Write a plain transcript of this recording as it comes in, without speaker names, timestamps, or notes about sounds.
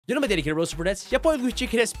You know my dedicated roaster for that. Your boy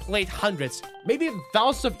Luigikid has played hundreds, maybe even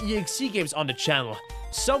thousands of EXE games on the channel.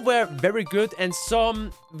 Some were very good and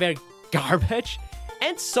some were garbage.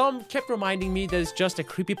 And some kept reminding me that it's just a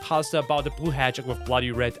creepypasta about a blue hedgehog with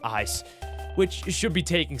bloody red eyes, which should be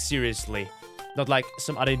taken seriously. Not like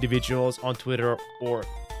some other individuals on Twitter or,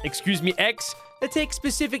 excuse me, X, that take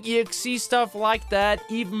specific EXE stuff like that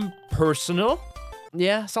even personal.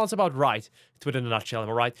 Yeah, sounds about right. Twitter in a nutshell, am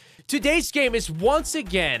I right? Today's game is once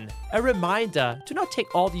again a reminder to not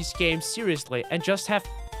take all these games seriously and just have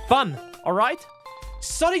fun, alright?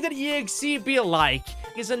 Sonic.Exe Be Like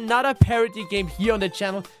is another parody game here on the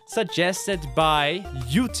channel suggested by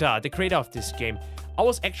Utah, the creator of this game. I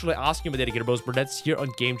was actually asking my dedicated bros that's here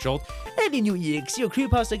on Game Jolt, any new EXE or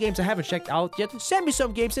creepypasta games I haven't checked out yet, send me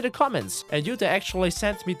some games in the comments. And Utah actually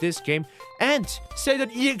sent me this game and said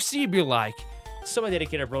that EXE Be Like. So my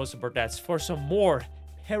dedicated bros that's for some more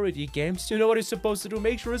parody games. You know what you're supposed to do.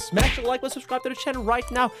 Make sure to smash the like button, subscribe to the channel right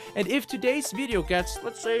now. And if today's video gets,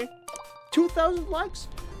 let's say, 2,000 likes,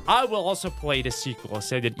 I will also play the sequel,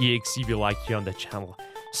 say that EXE Be Like here on the channel.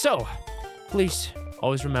 So, please,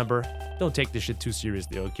 always remember, don't take this shit too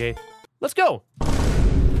seriously, okay? Let's go!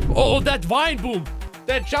 Oh, that vine boom!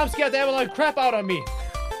 That jump scared the ever crap out of me!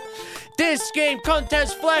 This game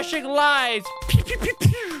contains flashing lights! Pew, pew, pew,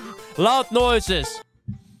 pew. Loud noises!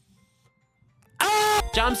 Ah!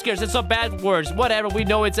 Jump scares, it's not bad words. Whatever, we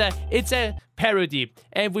know it's a parody.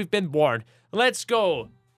 And we've been warned. Let's go!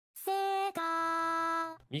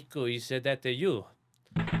 Miku, he said that to you.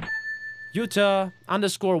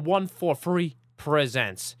 Utah_143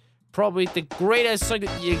 presents probably the greatest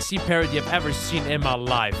Sonic.Exe parody I've ever seen in my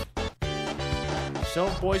life. So,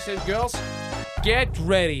 boys and girls, get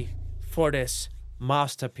ready for this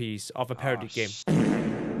masterpiece of a parody game.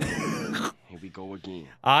 Here we go again.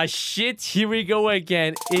 Ah, shit, here we go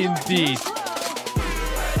again, indeed.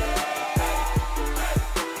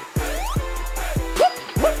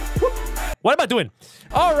 What am I doing?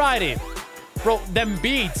 Alrighty. Bro, them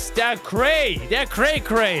beats, they're cray. They're cray.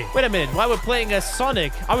 Wait a minute, why we're playing as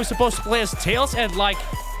Sonic? Are we supposed to play as Tails and, like,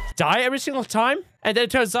 die every single time? And then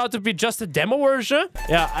it turns out to be just a demo version?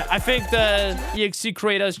 Yeah, I think the EXE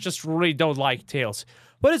creators just really don't like Tails.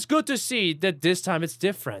 But it's good to see that this time it's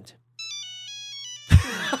different.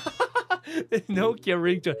 The Nokia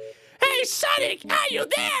ringtone. Hey, Sonic, are you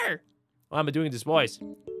there? Why am I doing this voice?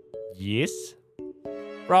 Yes?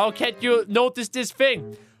 Bro, can't you notice this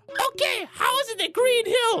thing? Okay, how is it the Green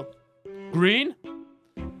Hill? Green?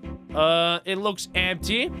 It looks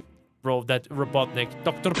empty. Bro, that Robotnik.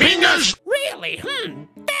 Dr. Fingers! Really?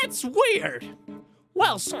 That's weird.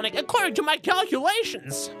 Well, Sonic, according to my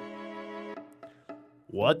calculations.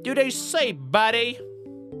 What do they say, buddy?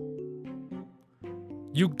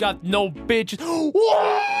 You got no bitch.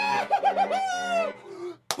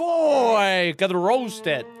 Boy, got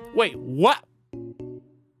roasted. Wait, what?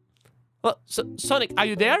 Sonic, are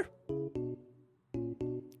you there?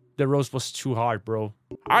 The roast was too hard, bro.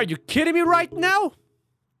 Are you kidding me right now?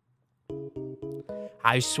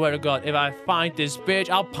 I swear to God, if I find this bitch,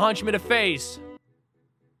 I'll punch him in the face.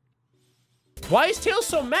 Why is Tails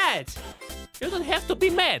so mad? You don't have to be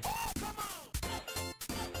mad.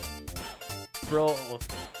 Bro,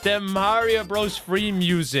 the Mario Bros. Free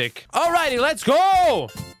music. Alrighty, let's go!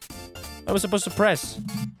 I was supposed to press.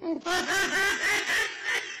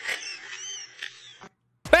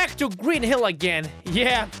 Back to Green Hill again.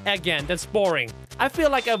 Yeah, again, that's boring. I feel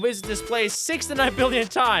like I visited this place 69 billion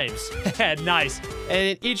times. Nice.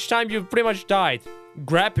 And each time you pretty much died.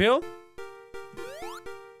 Grab Hill?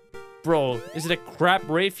 Bro, is it a crab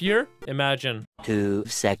rave here? Imagine. 2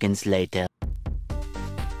 seconds later.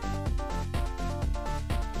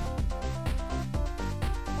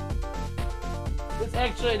 It's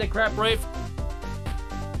actually the crab rave.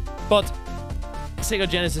 But Sega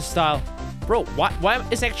Genesis style. Bro, why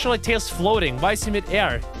is actually Tails floating? Why is he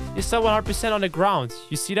mid-air? He's still 100% on the ground.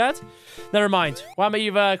 You see that? Never mind. Why am I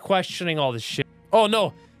even questioning all this shit? Oh,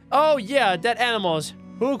 no. Oh, yeah, dead animals.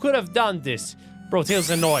 Who could have done this? Bro, Tails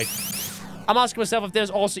is annoyed. I'm asking myself if there's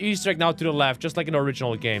also Easter egg now to the left, just like in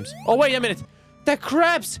original games. Oh, wait a minute. The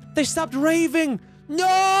crabs! They stopped raving!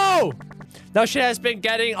 No! Now shit has been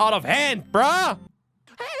getting out of hand, bruh!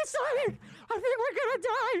 Hey, Sonic! I think we're gonna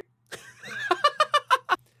die!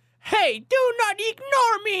 Hey, do not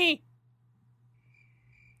ignore me!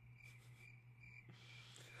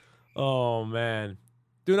 Oh, man.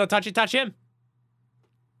 Do not touch him.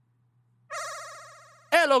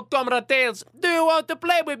 Hello, Comrade Tails. Do you want to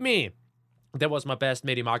play with me? That was my best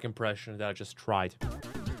Mighty Mark impression that I just tried.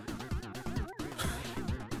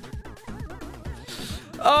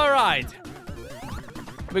 Alright.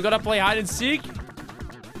 We're gonna play hide and seek.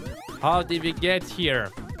 How did we get here?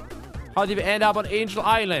 How did we end up on Angel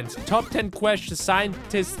Island? Top 10 questions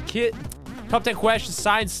Top 10 questions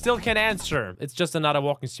science still can't answer. It's just another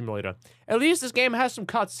walking simulator. At least this game has some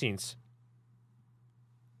cutscenes.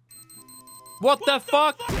 What the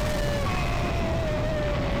fuck?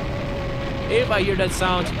 If I hear that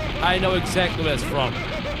sound, I know exactly where it's from.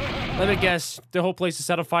 Let me guess, the whole place is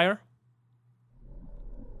set on fire?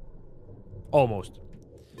 Almost.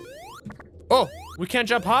 Oh, we can't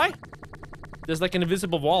jump high? There's like an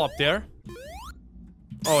invisible wall up there.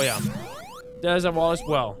 Oh yeah. There's a wall as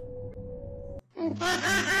well.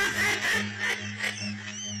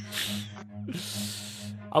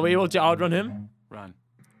 Are we able to outrun him? Run.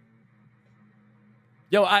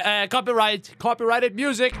 Yo, copyrighted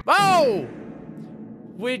music. Oh!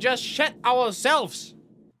 We just shit ourselves.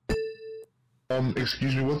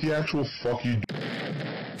 Excuse me, what the actual fuck you do?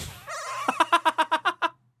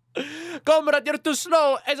 Comrade, you're too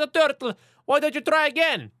slow as a turtle. Why don't you try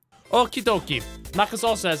again? Okie dokie. Knuckles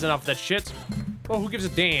also has enough of that shit. Oh, who gives a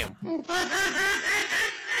damn?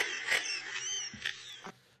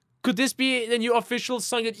 Could this be the new official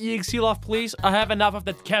Sonic.Exe love, please? I have enough of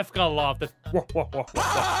that Kefka love. That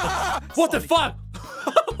what the fuck?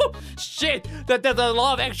 Shit! That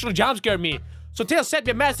love actually jump scared me. So Tails sent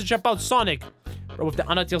me a message about Sonic. But with the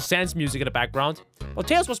Undertale Sans music in the background. Well,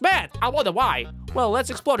 Tails was mad. I wonder why. Well, let's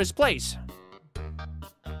explore this place.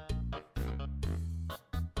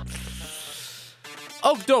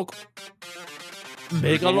 Oak doke.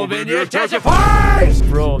 Megalovania intensifies!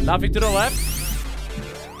 Bro, nothing to the left?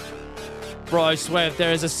 Bro, I swear, if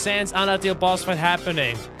there is a Sans Undertale boss fight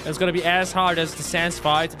happening, it's gonna be as hard as the Sans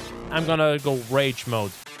fight, I'm gonna go rage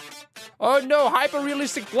mode. Oh no,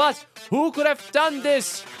 hyper-realistic blood! Who could have done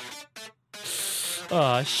this?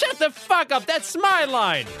 Shut the fuck up, that's my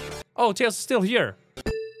line! Oh, Tails is still here.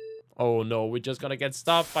 Oh no, we're just gonna get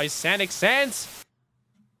stopped by Sonic Sans?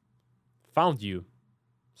 Found you.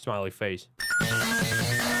 Smiley face.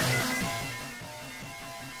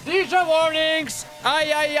 Teacher warnings!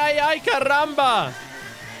 Ay, caramba!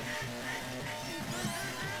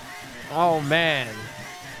 Oh, man.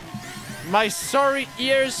 My sorry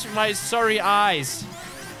ears, my sorry eyes.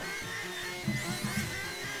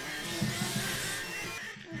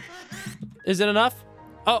 Is it enough?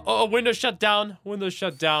 Oh, window shut down. Window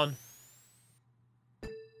shut down.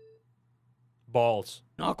 Balls.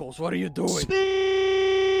 Knuckles, what are you doing?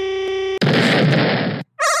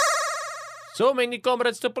 So many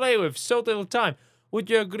comrades to play with, so little time. Would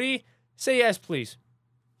you agree? Say yes, please.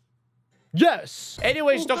 Yes!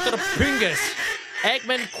 Anyways, Dr. Pingus.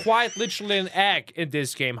 Eggman quite literally an egg in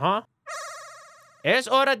this game, huh? Es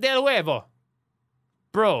hora del huevo.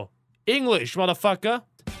 Bro, English, motherfucker.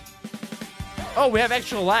 Oh, we have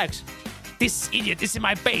actual lags. This idiot is in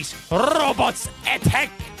my base. Robots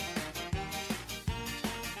attack!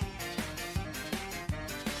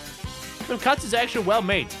 The cuts is actually well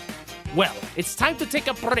made. Well, it's time to take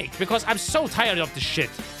a break because I'm so tired of this shit.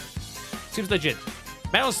 Seems legit.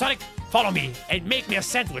 Metal Sonic, follow me and make me a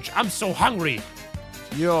sandwich. I'm so hungry.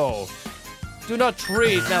 Yo, do not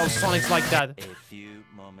treat Metal Sonics like that. A few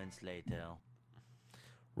moments later.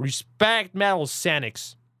 Respect Metal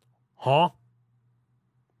Sonics. Huh?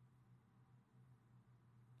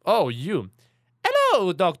 Oh, you.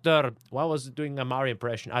 Hello, Doctor. Why was it doing a Mario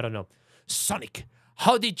impression? I don't know. Sonic,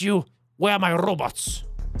 how did you wear my robots?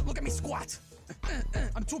 Look at me squat.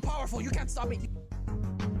 I'm too powerful. You can't stop me.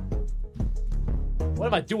 What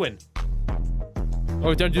am I doing? Oh,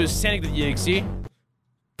 we're trying to do Sonic.Exe.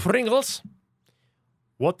 Pringles?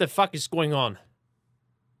 What the fuck is going on?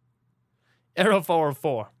 Error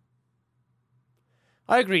 404.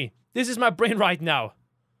 I agree. This is my brain right now.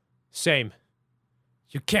 Same.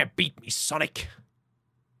 You can't beat me, Sonic.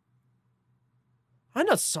 I'm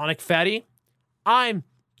not Sonic, fatty. I'm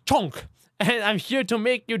Tonk. And I'm here to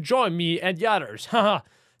make you join me and the others. Haha.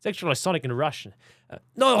 It's actually Sonic in Russian.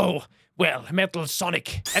 No! Well, Metal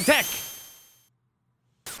Sonic, attack!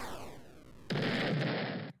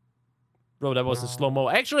 Bro, that was in slow-mo.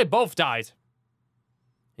 Actually, both died.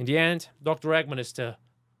 In the end, Dr. Eggman is the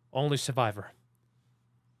only survivor.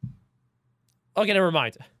 Okay, never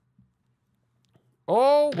mind.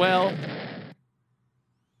 Oh, well.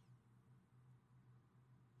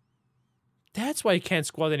 That's why he can't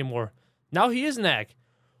squat anymore. Now he is an egg.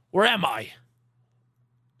 Where am I?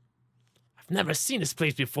 I've never seen this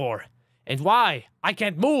place before. And why? I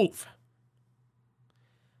can't move.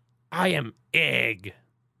 I am egg.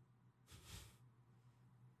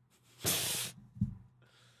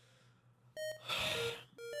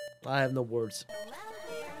 I have no words.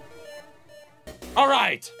 All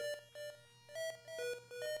right.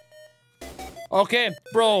 Okay,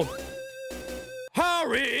 bro.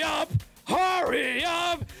 Hurry up! Hurry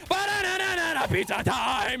up! Ba-da-da-da-da-da, pizza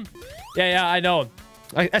time! Yeah, I know.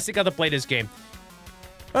 I still gotta play this game.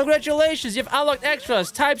 Congratulations, you've unlocked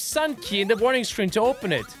extras. Type Sun key in the warning screen to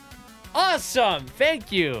open it. Awesome!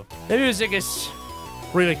 Thank you. The music is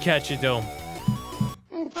really catchy though.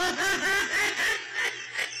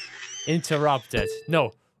 Interrupted.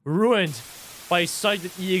 No, ruined by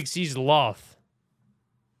Sonic.Exe's love.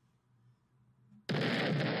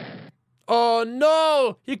 Oh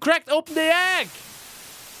no! He cracked open the egg!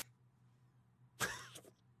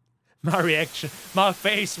 My reaction, my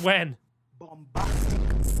face when.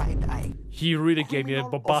 Bombastic side eye. He really gave me a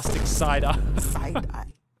bombastic side eye. Side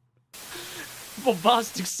eye.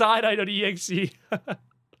 Bombastic side eye on EXE.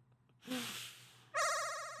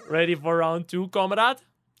 Ready for round 2, comrade?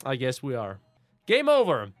 I guess we are. Game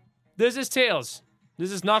over. This is Tails.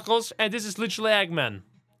 This is Knuckles. And this is literally Eggman.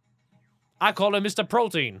 I call him Mr.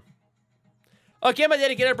 Protein. Okay, my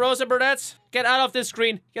dedicated bros and brunettes. Get out of this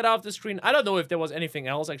screen. Get out of the screen. I don't know if there was anything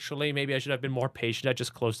else, actually. Maybe I should have been more patient. I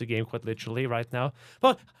just closed the game quite literally right now.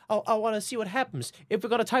 But I want to see what happens if we're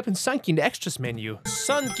going to type in Sunky in the extras menu.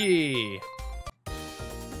 Sunky.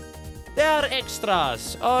 There are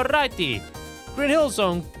extras. Alrighty. Green Hill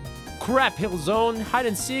Zone. Crap Hill Zone. Hide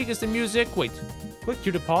and Seek is the music. Wait. Click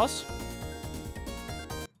here to pause.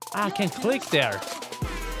 I can't click there.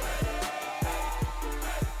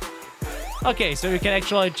 Okay, so you can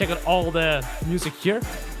actually check out all the music here.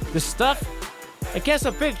 The stuff. I guess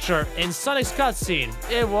a picture in Sonic's cutscene.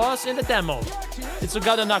 It was in the demo. It's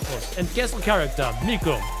Sugata Knuckles and Castle character,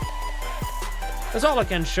 Miku. That's all I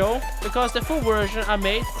can show, because the full version I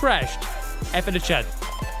made crashed. F in the chat.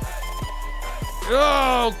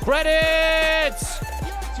 Oh, credits!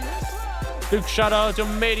 Big shout out to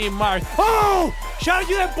Matey Mark. Oh! Shout out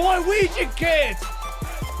to that boy Luigikid!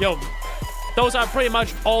 Yo, those are pretty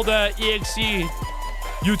much all the EXE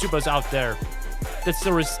YouTubers out there that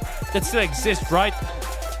still exist, right?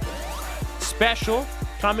 Special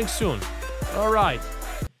coming soon. Alright.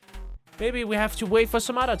 Maybe we have to wait for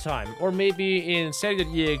some other time. Or maybe in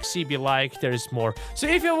Sonic.Exe Be Like, there's more. So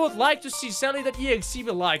if you would like to see Sonic.Exe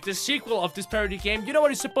Be Like, the sequel of this parody game, you know what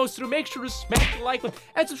you're supposed to do. Make sure to smash the like button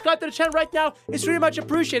and subscribe to the channel right now. It's really much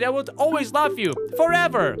appreciated. I would always love you.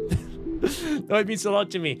 Forever. No, it means a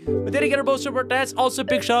lot to me. My dedicated bro super that's also a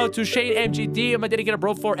big shout out to Shane MGD and my dedicated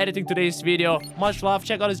bro for editing today's video. Much love.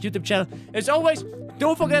 Check out his YouTube channel. As always,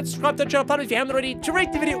 don't forget to subscribe to the channel if you haven't already, to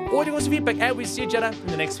rate the video or to give us feedback, and we'll see each other in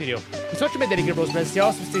the next video. It's such my dedicated bros, stay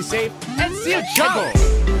awesome, stay safe, and see you,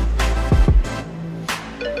 ciao!